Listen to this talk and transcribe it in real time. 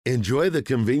Enjoy the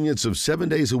convenience of 7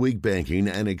 days a week banking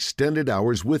and extended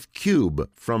hours with Cube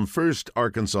from First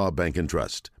Arkansas Bank and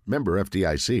Trust. Member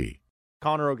FDIC.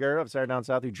 Connor O'Gara of Saturday Down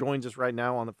South, who joins us right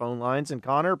now on the phone lines. And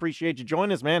Connor, appreciate you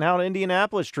joining us, man. How did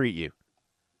Indianapolis treat you?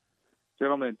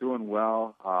 Gentlemen, doing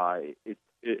well.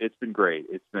 It's been great.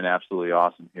 It's been absolutely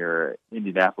awesome here.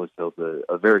 Indianapolis holds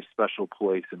a very special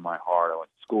place in my heart. I went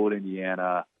to school in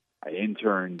Indiana. I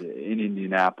interned in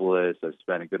Indianapolis. I've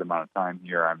spent a good amount of time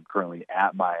here. I'm currently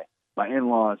at my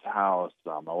in-laws' house.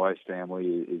 My wife's family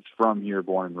is from here,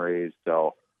 born and raised.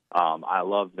 So I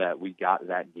love that we got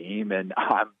that game, and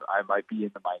I might be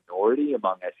in the minority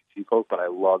among SEC folks, but I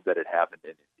love that it happened in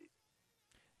Indy.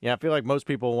 Yeah, I feel like most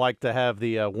people like to have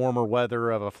the warmer weather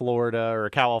of a Florida or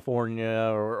a California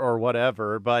or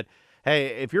whatever. But, hey,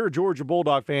 if you're a Georgia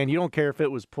Bulldog fan, you don't care if it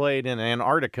was played in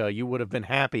Antarctica. You would have been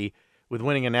happy with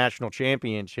winning a national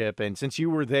championship. And since you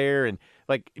were there and,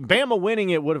 like, Bama winning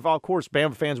it would have, of course,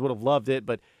 Bama fans would have loved it.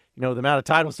 But, you know, the amount of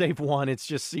titles they've won, it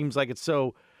just seems like it's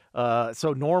so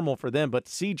normal for them. But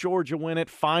to see Georgia win it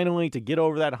finally, to get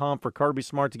over that hump, for Kirby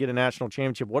Smart to get a national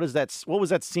championship, what was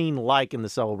that scene like in the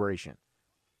celebration?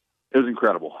 It was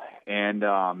incredible. And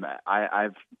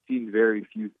I've seen very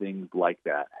few things like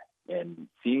that. And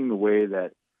seeing the way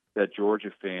that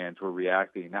Georgia fans were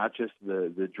reacting, not just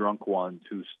the drunk ones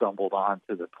who stumbled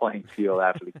onto the playing field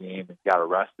after the game and got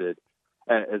arrested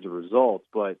as a result,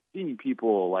 but seeing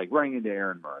people like running into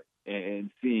Aaron Murray and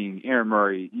seeing Aaron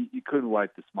Murray, you couldn't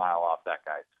wipe the smile off that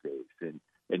guy's face,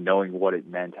 and knowing what it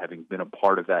meant, having been a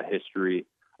part of that history,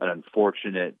 an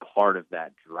unfortunate part of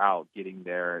that drought, getting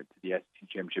there to the SEC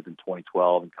championship in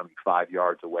 2012 and coming 5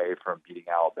 yards away from beating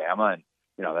Alabama. And,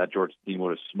 you know, that Georgia team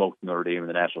would have smoked Notre Dame in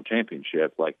the national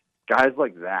championship. Like, guys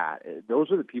like that,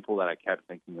 those are the people that I kept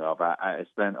thinking of. I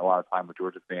spent a lot of time with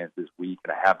Georgia fans this week,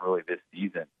 and I haven't really this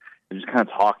season, and just kind of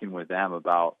talking with them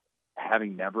about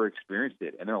having never experienced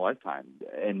it in their lifetime.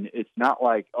 And it's not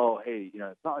like, oh, hey, you know,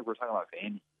 it's not like we're talking about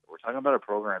Vandy. We're talking about a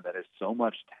program that has so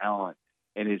much talent,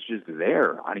 and it's just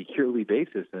there on a yearly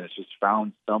basis, and it's just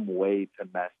found some way to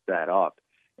mess that up.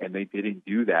 And they didn't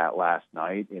do that last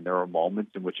night, and there were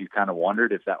moments in which you kind of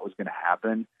wondered if that was going to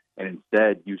happen. And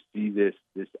instead, you see this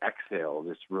exhale,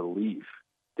 this relief,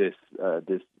 this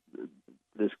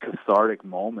cathartic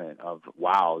moment of,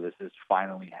 wow, this has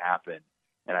finally happened.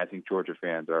 And I think Georgia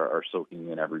fans are soaking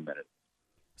in every minute.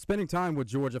 Spending time with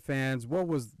Georgia fans, what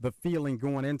was the feeling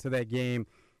going into that game?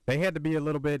 They had to be a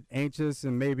little bit anxious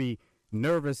and maybe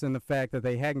nervous in the fact that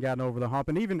they hadn't gotten over the hump.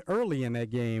 And even early in that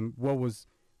game, what was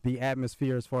the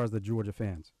atmosphere as far as the Georgia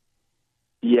fans?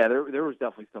 Yeah, there was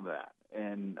definitely some of that.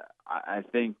 And I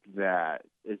think that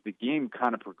as the game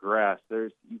kind of progressed,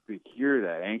 you could hear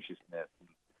that anxiousness.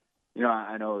 You know,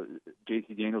 I know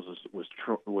JT Daniels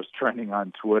was trending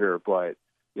on Twitter, but,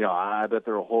 you know, I bet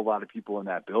there were a whole lot of people in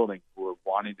that building who were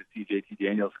wanting to see JT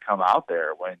Daniels come out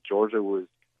there when Georgia was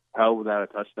held without a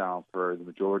touchdown for the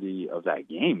majority of that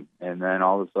game. And then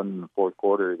all of a sudden in the fourth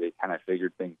quarter, they kind of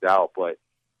figured things out. But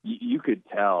you could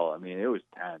tell, I mean, it was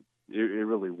tense. It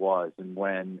really was. And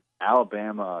when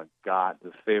Alabama got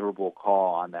the favorable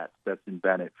call on that Stetson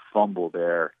Bennett fumble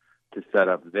there to set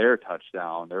up their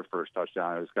touchdown, their first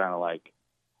touchdown, it was kind of like,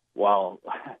 well,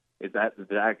 is that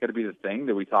going to be the thing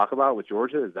that we talk about with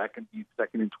Georgia? Is that going to be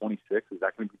 2nd and 26? Is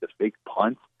that going to be the fake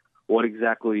punt? What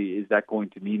exactly is that going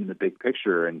to mean in the big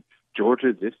picture? And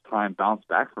Georgia this time bounced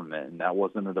back from it, and that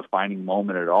wasn't a defining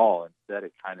moment at all. Instead,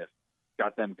 it kind of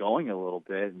got them going a little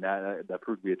bit, and that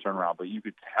proved to be a turnaround. But you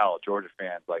could tell Georgia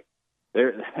fans, like,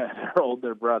 they're holding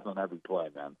their breath on every play,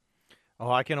 man. Oh,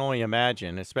 I can only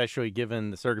imagine, especially given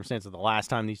the circumstance of the last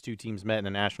time these two teams met in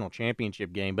a national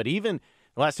championship game. But even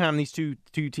the last time these two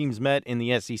teams met in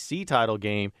the SEC title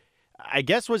game, I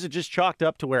guess, was it just chalked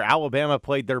up to where Alabama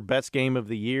played their best game of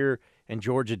the year and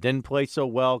Georgia didn't play so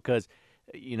well? Because,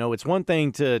 you know, it's one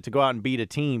thing to go out and beat a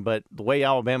team, but the way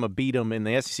Alabama beat them in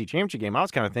the SEC championship game, I was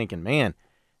kind of thinking, man,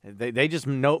 they just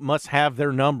must have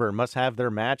their number, must have their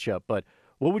matchup. But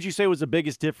what would you say was the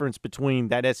biggest difference between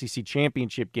that SEC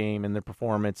championship game and their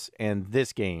performance and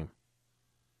this game?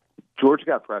 Georgia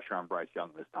got pressure on Bryce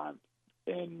Young this time.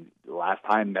 And last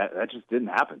time, that just didn't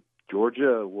happen.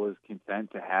 Georgia was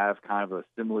content to have kind of a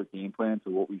similar game plan to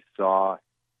what we saw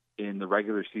in the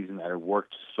regular season that had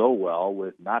worked so well,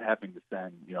 with not having to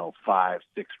send, 5,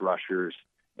 6 rushers.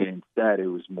 And instead, it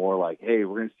was more like, hey,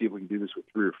 we're going to see if we can do this with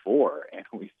 3 or 4. And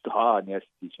we saw in the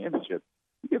SEC championship,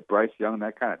 you get Bryce Young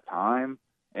that kind of time,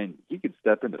 and he can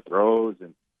step into throws,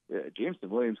 and Jameson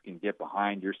Williams can get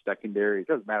behind your secondary. It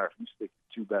doesn't matter if you stick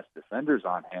the 2 best defenders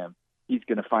on him. He's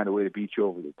going to find a way to beat you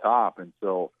over the top. And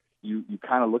so you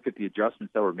kind of look at the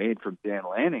adjustments that were made from Dan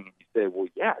Lanning, and you say, well,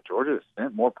 yeah, Georgia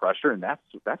sent more pressure, and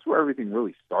that's where everything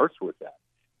really starts with that.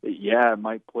 Yeah, it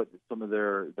might put some of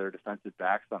their defensive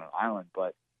backs on an island,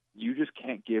 but you just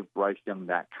can't give Bryce Young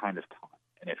that kind of time.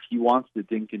 And if he wants to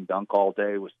dink and dunk all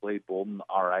day with Slade Bolden,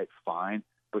 all right, fine.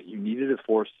 But you needed to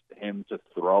force him to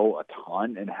throw a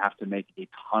ton and have to make a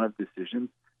ton of decisions.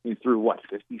 He threw,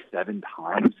 57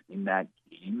 times in that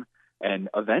game? And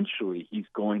eventually he's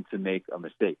going to make a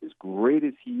mistake. As great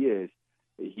as he is,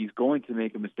 he's going to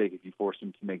make a mistake if you force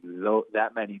him to make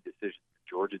that many decisions.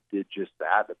 Georgia did just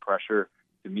that. The pressure,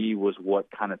 to me, was what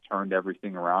kind of turned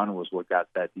everything around and was what got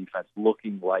that defense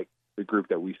looking like the group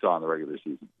that we saw in the regular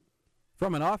season.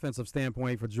 From an offensive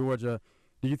standpoint for Georgia,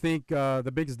 do you think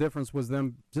the biggest difference was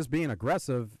them just being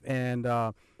aggressive? And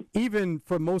even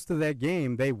for most of that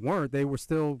game, they weren't. They were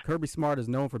still – Kirby Smart is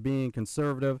known for being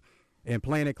conservative and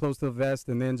playing it close to the vest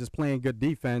and then just playing good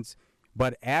defense.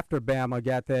 But after Bama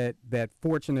got that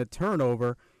fortunate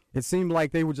turnover, it seemed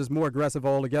like they were just more aggressive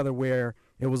altogether, where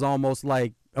it was almost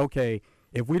like, okay,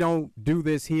 if we don't do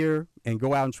this here and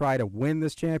go out and try to win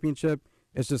this championship,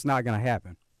 it's just not going to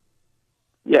happen.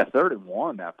 Yeah, 3rd and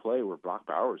 1, that play where Brock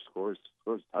Bowers scores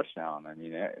a touchdown. I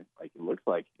mean, it looks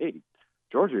like, hey,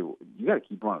 Georgia, you got to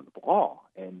keep running the ball.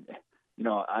 And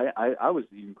I was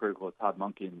even critical of Todd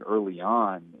Monken early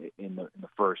on in the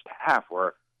first half,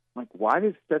 where I'm like, why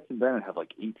does Stetson Bennett have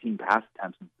 18 pass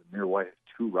attempts and Zamir White has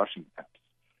 2 rushing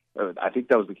attempts? I think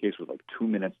that was the case with 2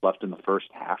 minutes left in the first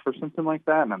half or something like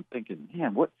that. And I'm thinking,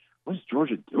 man, what is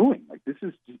Georgia doing? This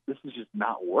is just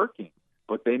not working.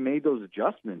 But they made those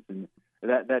adjustments, and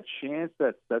that chance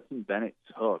that Stetson Bennett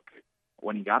took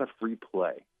when he got a free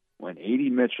play, when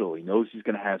A.D. Mitchell, he knows he's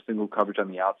going to have single coverage on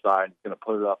the outside, he's going to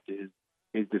put it up to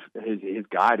his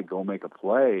guy to go make a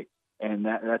play, and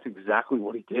that's exactly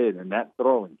what he did. And that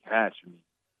throw and catch, I mean,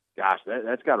 gosh,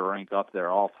 that's got to rank up there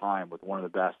all time with one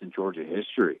of the best in Georgia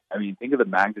history. I mean, think of the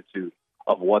magnitude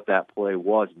of what that play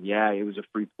was. And yeah, it was a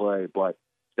free play, but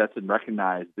Stetson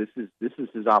recognized this is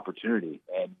his opportunity,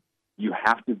 and you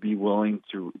have to be willing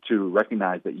to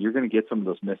recognize that you're going to get some of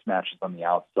those mismatches on the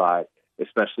outside,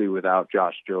 especially without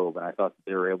Josh Jobe. And I thought that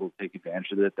they were able to take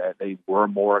advantage of it, that they were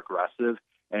more aggressive.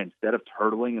 And instead of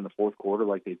turtling in the fourth quarter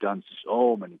like they've done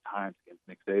so many times against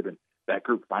Nick Saban, that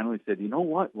group finally said, you know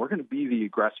what, we're going to be the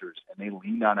aggressors. And they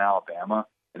leaned on Alabama,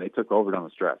 and they took over down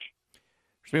the stretch.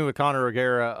 We're speaking with Connor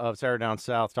O'Gara of Sarah Down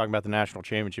South, talking about the national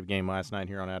championship game last night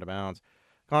here on Out of Bounds.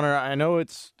 Connor, I know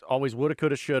it's always woulda,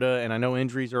 coulda, shoulda, and I know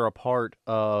injuries are a part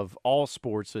of all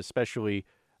sports, especially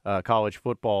college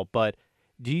football. But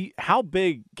how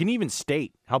big – can you even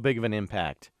state how big of an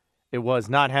impact it was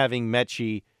not having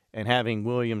Mechie and having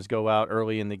Williams go out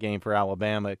early in the game for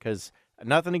Alabama? Because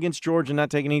nothing against Georgia, not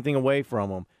taking anything away from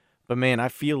them. But, man, I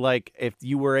feel like if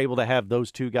you were able to have those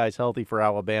two guys healthy for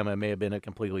Alabama, it may have been a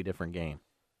completely different game.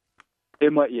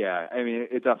 It might, yeah. I mean,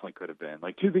 it definitely could have been.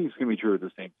 Two things can be true at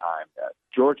the same time.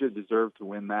 Georgia deserved to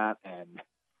win that, and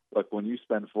look, when you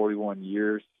spend 41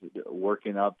 years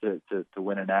working up to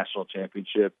win a national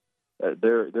championship,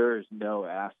 there is no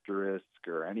asterisk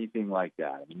or anything like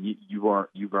that. I mean, you've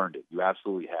earned it. You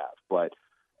absolutely have. But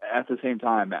at the same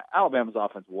time, Alabama's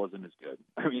offense wasn't as good.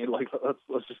 I mean,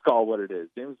 let's just call it what it is.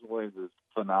 James Williams is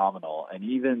phenomenal, and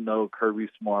even though Kirby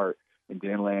Smart and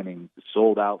Dan Lanning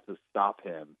sold out to stop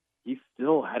him, he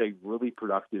still had a really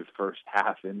productive first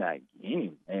half in that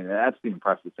game, and that's the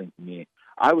impressive thing to me.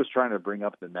 I was trying to bring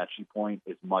up the Mechie point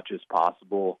as much as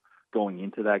possible going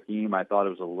into that game. I thought it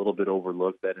was a little bit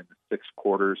overlooked that in the 6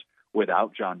 quarters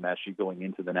without John Mechie going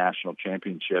into the national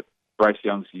championship, Bryce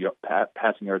Young's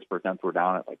passing yards per attempt were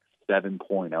down at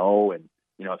 7.0, and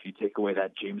if you take away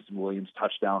that Jameson Williams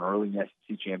touchdown early in the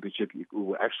SEC championship,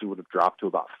 you actually would have dropped to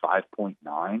about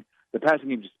 5.9. The passing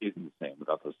game just isn't the same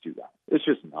without those two guys. It's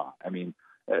just not. I mean,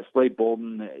 Slade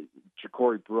Bolden,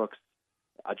 Ja'Cory Brooks,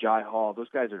 Ajay Hall, those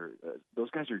guys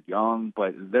are young,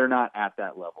 but they're not at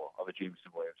that level of a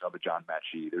Jameson Williams, of a John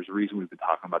Mechie. There's a reason we've been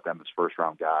talking about them as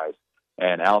first-round guys.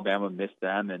 And Alabama missed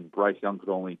them, and Bryce Young could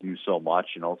only do so much,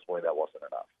 and ultimately that wasn't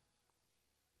enough.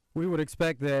 We would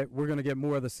expect that we're going to get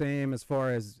more of the same as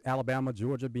far as Alabama,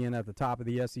 Georgia being at the top of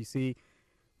the SEC.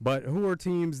 But who are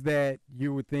teams that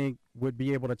you would think would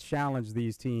be able to challenge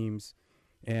these teams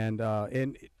and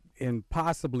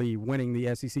possibly winning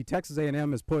the SEC? Texas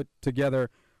A&M has put together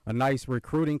a nice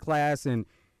recruiting class, and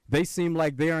they seem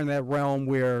like they're in that realm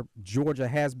where Georgia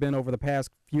has been over the past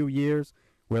few years,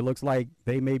 where it looks like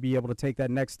they may be able to take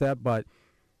that next step. But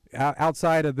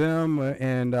outside of them,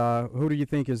 and who do you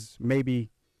think is maybe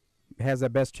has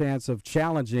that best chance of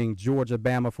challenging Georgia,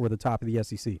 Bama for the top of the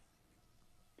SEC?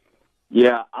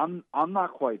 Yeah, I'm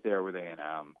not quite there with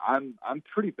A&M. I'm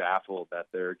pretty baffled that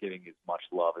they're getting as much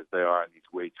love as they are in these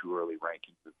way too early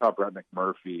rankings. I saw Brett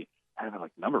McMurphy having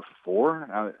like number 4.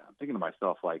 I'm thinking to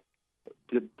myself, like,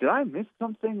 did I miss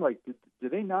something? Like,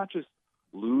 did they not just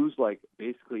lose like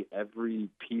basically every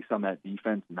piece on that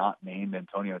defense not named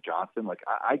Antonio Johnson? Like,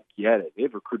 I get it.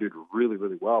 They've recruited really,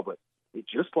 really well, but they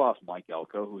just lost Mike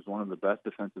Elko, who's one of the best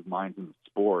defensive minds in the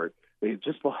sport. They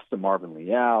just lost to Marvin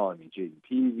Leal. I mean, Jaden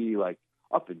Peavy, like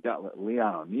up and down,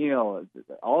 Leon O'Neal.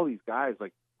 All these guys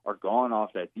like are gone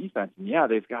off that defense. And yeah,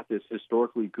 they've got this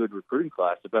historically good recruiting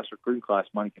class, the best recruiting class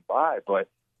money can buy. But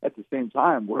at the same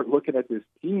time, we're looking at this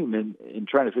team and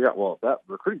trying to figure out, well, that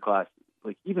recruiting class,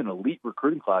 like even elite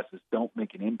recruiting classes, don't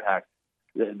make an impact,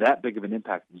 that big of an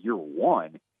impact in year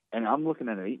one. And I'm looking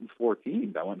at an 8-4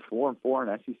 team that went 4-4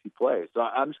 in SEC play. So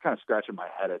I'm just kind of scratching my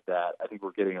head at that. I think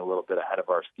we're getting a little bit ahead of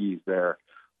our skis there.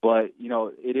 But, you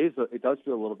know, it does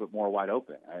feel a little bit more wide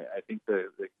open. I think the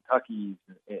Kentuckys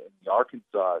and the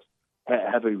Arkansas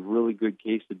have a really good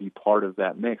case to be part of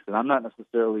that mix. And I'm not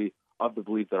necessarily of the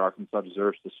belief that Arkansas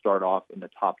deserves to start off in the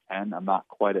top 10. I'm not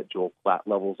quite at Joel Klatt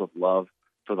levels of love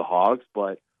for the Hogs,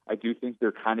 but I do think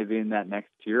they're kind of in that next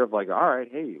tier of like, all right,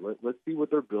 hey, let's see what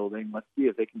they're building. Let's see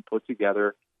if they can put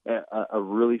together a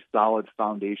really solid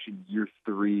foundation year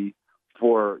 3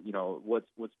 for, you know,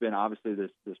 what's been obviously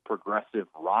this progressive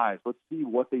rise. Let's see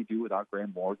what they do without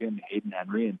Graham Morgan, Hayden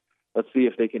Henry, and let's see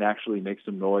if they can actually make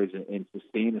some noise and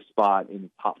sustain a spot in the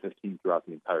top 15 throughout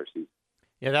the entire season.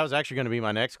 Yeah, that was actually going to be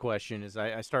my next question. Is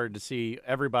I started to see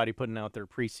everybody putting out their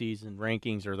preseason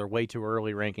rankings or their way too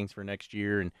early rankings for next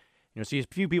year, and see a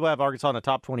few people have Arkansas in the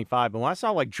top 25. But when I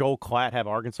saw like Joel Klatt have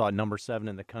Arkansas at number 7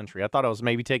 in the country, I thought I was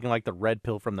maybe taking like the red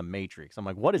pill from the Matrix. I'm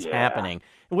like, what is happening?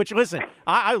 Which, listen,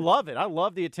 I love it. I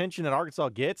love the attention that Arkansas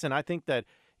gets, and I think that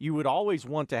you would always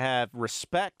want to have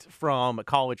respect from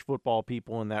college football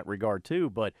people in that regard too.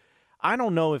 But I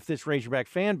don't know if this Razorback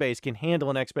fan base can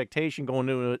handle an expectation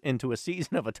going into a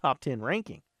season of a top 10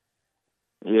 ranking.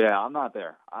 Yeah, I'm not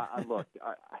there. Look,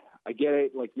 I get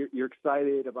it. Like you're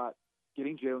excited about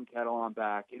getting Jalen Catalon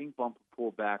back, getting Bumper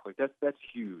Pool back. Like that's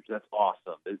huge. That's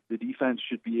awesome. The defense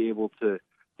should be able to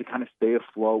kind of stay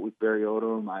afloat with Barry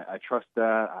Odom. I trust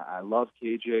that. I love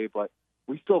KJ, but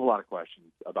we still have a lot of questions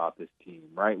about this team,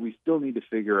 right? We still need to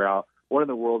figure out what in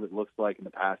the world it looks like in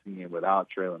the passing game without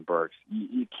Treylon Burks.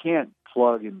 You can't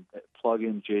plug in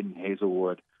Jaden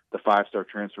Hazelwood, the 5-star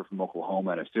transfer from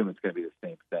Oklahoma, and assume it's going to be the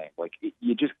same thing. Like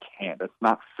you just can't. That's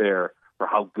not fair for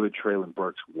how good Treylon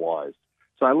Burks was.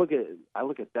 So I look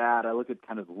at that. I look at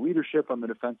kind of the leadership on the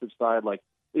defensive side. Like,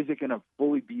 is it going to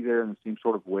fully be there in the same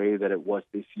sort of way that it was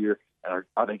this year? And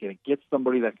are they going to get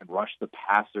somebody that can rush the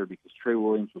passer, because Trey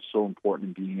Williams was so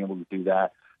important in being able to do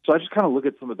that? So I just kind of look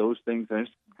at some of those things, and I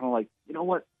just kind of like, you know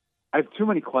what? I have too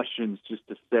many questions just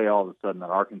to say all of a sudden that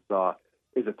Arkansas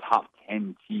is a top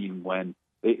 10 team when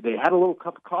they had a little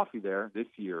cup of coffee there this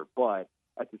year. But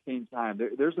at the same time,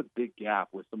 there's a big gap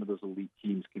with some of those elite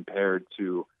teams compared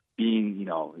to being, you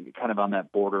know, kind of on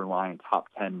that borderline top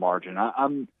 10 margin.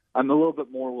 I'm a little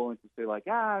bit more willing to say like,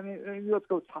 maybe let's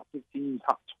go top 15,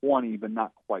 top 20, but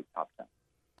not quite top 10.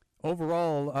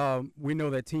 Overall, we know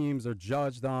that teams are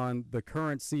judged on the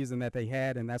current season that they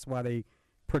had, and that's why they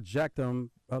project them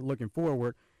looking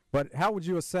forward. But how would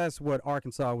you assess what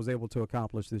Arkansas was able to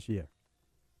accomplish this year?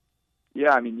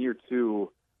 Yeah, I mean, year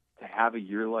 2, to have a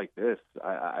year like this,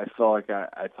 I felt like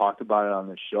I talked about it on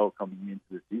the show coming into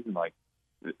the season, like,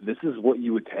 this is what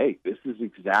you would take. This is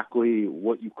exactly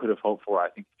what you could have hoped for, I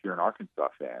think, if you're an Arkansas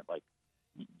fan. Like,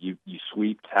 you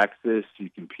sweep Texas,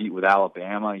 you compete with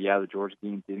Alabama. Yeah, the Georgia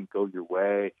game didn't go your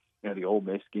way. You know, the Ole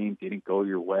Miss game didn't go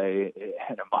your way. It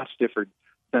had a much different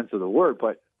sense of the word.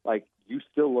 But, like, you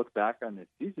still look back on this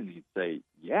season and you'd say,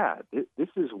 yeah, this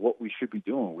is what we should be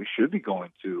doing. We should be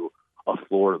going to a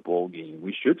Florida bowl game.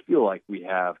 We should feel like we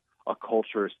have a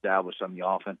culture established on the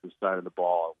offensive side of the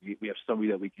ball. We have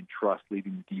somebody that we can trust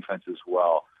leading the defense as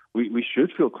well. We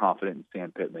should feel confident in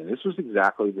Sam Pittman. This was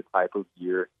exactly the type of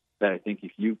year that I think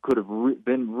if you could have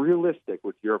been realistic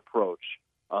with your approach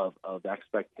of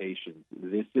expectations,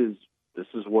 this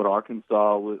is what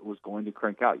Arkansas was going to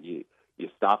crank out. You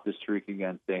stop the streak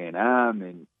against A&M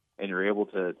and you're able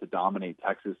to dominate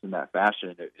Texas in that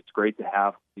fashion. It's great to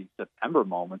have these September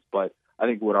moments, but I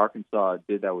think what Arkansas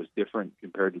did that was different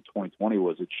compared to 2020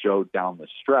 was it showed down the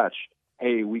stretch,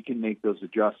 hey, we can make those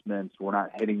adjustments. We're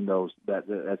not hitting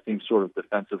that same sort of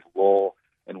defensive role,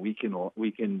 and we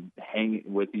can hang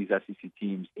with these SEC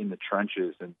teams in the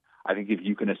trenches. And I think if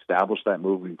you can establish that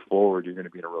moving forward, you're going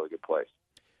to be in a really good place.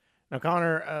 Now,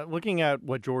 Connor, looking at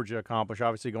what Georgia accomplished,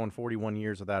 obviously going 41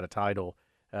 years without a title,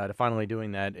 to finally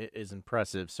doing that is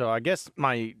impressive. So I guess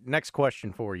my next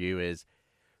question for you is,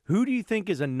 who do you think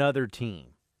is another team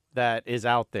that is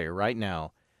out there right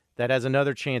now that has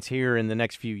another chance here in the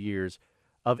next few years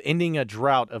of ending a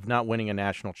drought of not winning a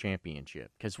national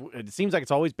championship? Because it seems like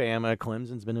it's always Bama.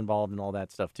 Clemson's been involved in all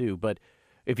that stuff too. But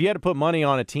if you had to put money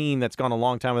on a team that's gone a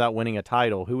long time without winning a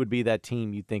title, who would be that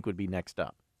team you think would be next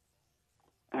up?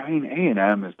 I mean,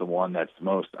 A&M is the one that's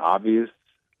most obvious,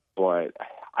 but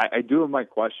I do have my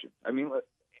question. I mean,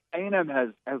 A&M has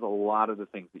a lot of the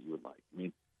things that you would like. I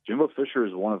mean, Jimbo Fisher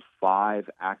is one of 5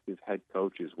 active head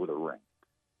coaches with a ring.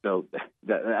 So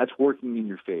that's working in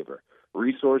your favor.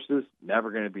 Resources,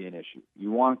 never going to be an issue.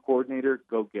 You want a coordinator,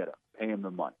 go get him. Pay him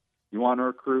the money. You want to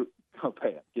recruit, go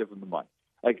pay him. Give him the money.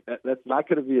 Like, that's not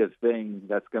going to be a thing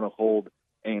that's going to hold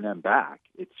A&M back.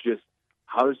 It's just,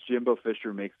 how does Jimbo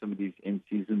Fisher make some of these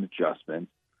in-season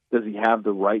adjustments? Does he have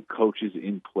the right coaches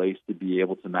in place to be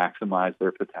able to maximize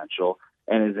their potential?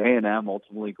 And is A&M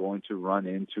ultimately going to run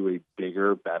into a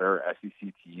bigger, better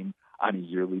SEC team on a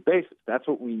yearly basis? That's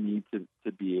what we need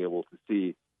to be able to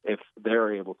see if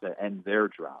they're able to end their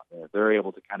drought. And if they're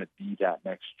able to kind of be that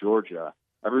next Georgia,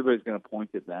 everybody's going to point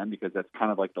at them because that's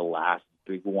kind of like the last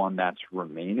big one that's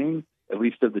remaining, at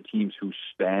least of the teams who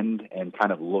spend and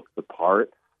kind of look the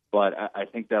part. But I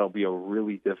think that'll be a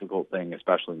really difficult thing,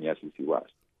 especially in the SEC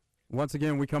West. Once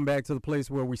again, we come back to the place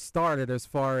where we started as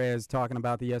far as talking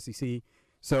about the SEC.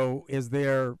 So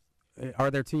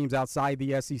are there teams outside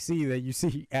the SEC that you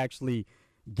see actually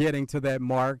getting to that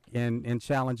mark and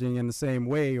challenging in the same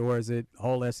way, or is it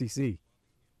all SEC?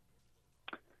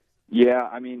 Yeah,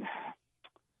 I mean,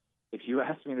 if you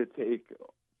ask me to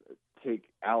take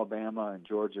Alabama and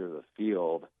Georgia to the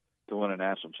field to win a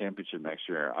national championship next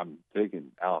year, I'm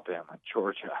taking Alabama and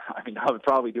Georgia. I mean, I would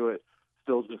probably do it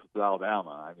still just with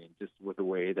Alabama. I mean, just with the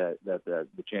way that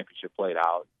the championship played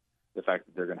out, the fact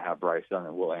that they're going to have Bryce Young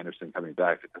and Will Anderson coming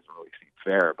back, it doesn't really seem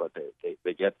fair, but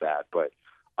they get that. But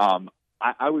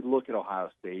I would look at Ohio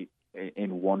State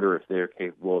and wonder if they're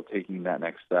capable of taking that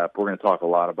next step. We're going to talk a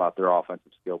lot about their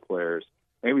offensive skill players,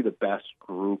 maybe the best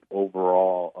group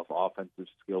overall of offensive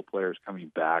skill players coming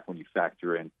back when you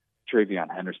factor in Travion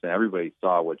Henderson. Everybody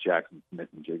saw what Jackson Smith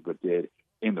and Jigba did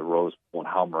in the Rose Bowl and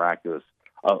how miraculous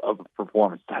of a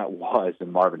performance that was,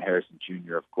 and Marvin Harrison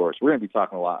Jr., of course. We're going to be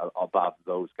talking a lot about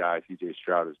those guys, C.J.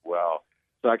 Stroud as well.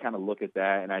 So I kind of look at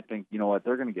that, and I think, you know what,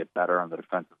 they're going to get better on the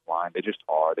defensive line. They just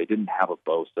are. They didn't have a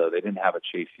Bosa. They didn't have a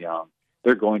Chase Young.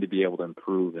 They're going to be able to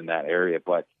improve in that area.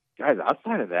 But, guys,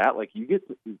 outside of that, like, you get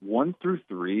 1 through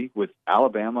 3 with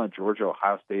Alabama, Georgia,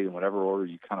 Ohio State, in whatever order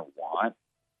you kind of want.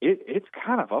 It's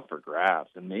kind of up for grabs,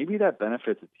 and maybe that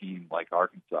benefits a team like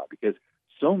Arkansas, because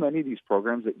so many of these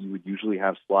programs that you would usually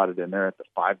have slotted in there at the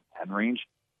 5 to 10 range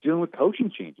dealing with coaching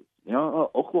changes. You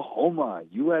know, Oklahoma,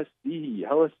 USC,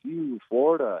 LSU,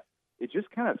 Florida. It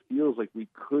just kind of feels like we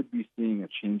could be seeing a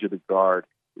change of the guard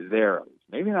there.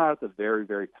 Maybe not at the very,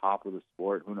 very top of the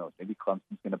sport. Who knows? Maybe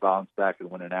Clemson's going to bounce back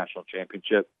and win a national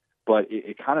championship. But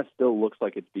it kind of still looks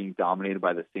like it's being dominated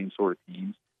by the same sort of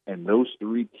teams. And those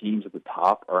 3 teams at the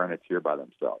top are in a tier by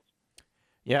themselves.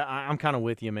 Yeah, I'm kind of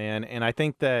with you, man. And I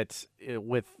think that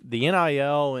with the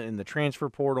NIL and the transfer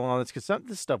portal and all this, because some of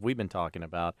this stuff we've been talking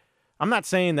about, I'm not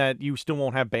saying that you still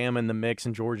won't have Bama in the mix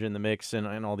and Georgia in the mix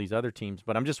and all these other teams,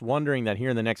 but I'm just wondering that here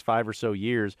in the next 5 or so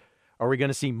years, are we going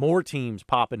to see more teams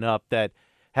popping up that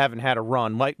haven't had a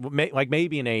run, like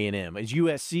maybe an A&M? Is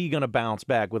USC going to bounce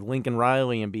back with Lincoln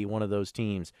Riley and be one of those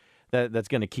teams that's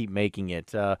going to keep making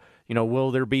it?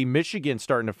 Will there be Michigan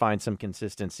starting to find some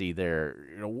consistency there?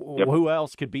 Yep. Who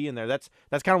else could be in there? That's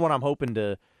kind of what I'm hoping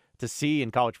to see in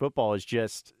college football, is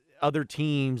just other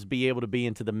teams be able to be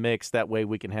into the mix. That way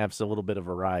we can have a little bit of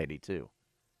variety too.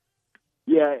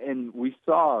 Yeah, and we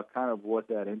saw kind of what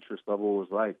that interest level was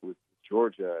like with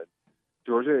Georgia.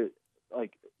 Georgia,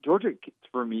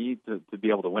 for me, to be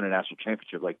able to win a national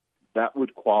championship, like, that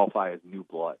would qualify as new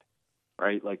blood,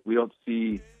 right? Like, we don't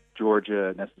see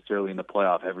Georgia necessarily in the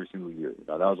playoff every single year.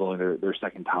 That was only their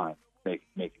second time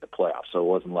making the playoffs. So it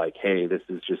wasn't like, hey, this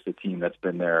is just a team that's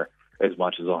been there as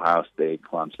much as Ohio State,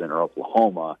 Clemson, or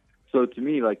Oklahoma. So to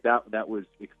me, like, that was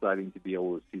exciting to be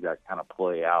able to see that kind of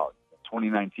play out.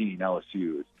 2019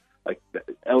 LSU,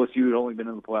 LSU had only been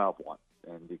in the playoff once,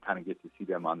 and you kind of get to see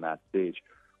them on that stage.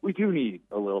 We do need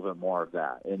a little bit more of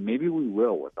that, and maybe we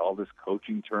will with all this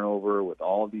coaching turnover, with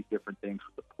all of these different things,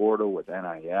 with the portal, with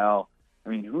NIL. I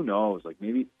mean, who knows? Like,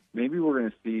 maybe we're going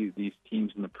to see these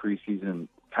teams in the preseason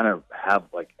kind of have,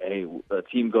 like, a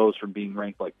team goes from being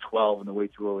ranked like 12 in the way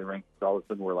too early rankings, all of a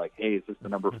sudden we're like, hey, is this the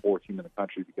number 4 team in the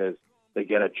country because they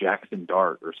get a Jackson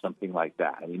Dart or something like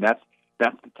that? I mean, that's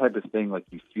the type of thing, like,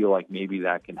 you feel like maybe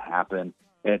that can happen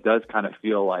And it does kind of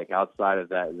feel like outside of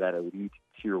that elite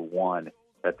tier one,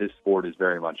 that this sport is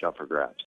very much up for grabs.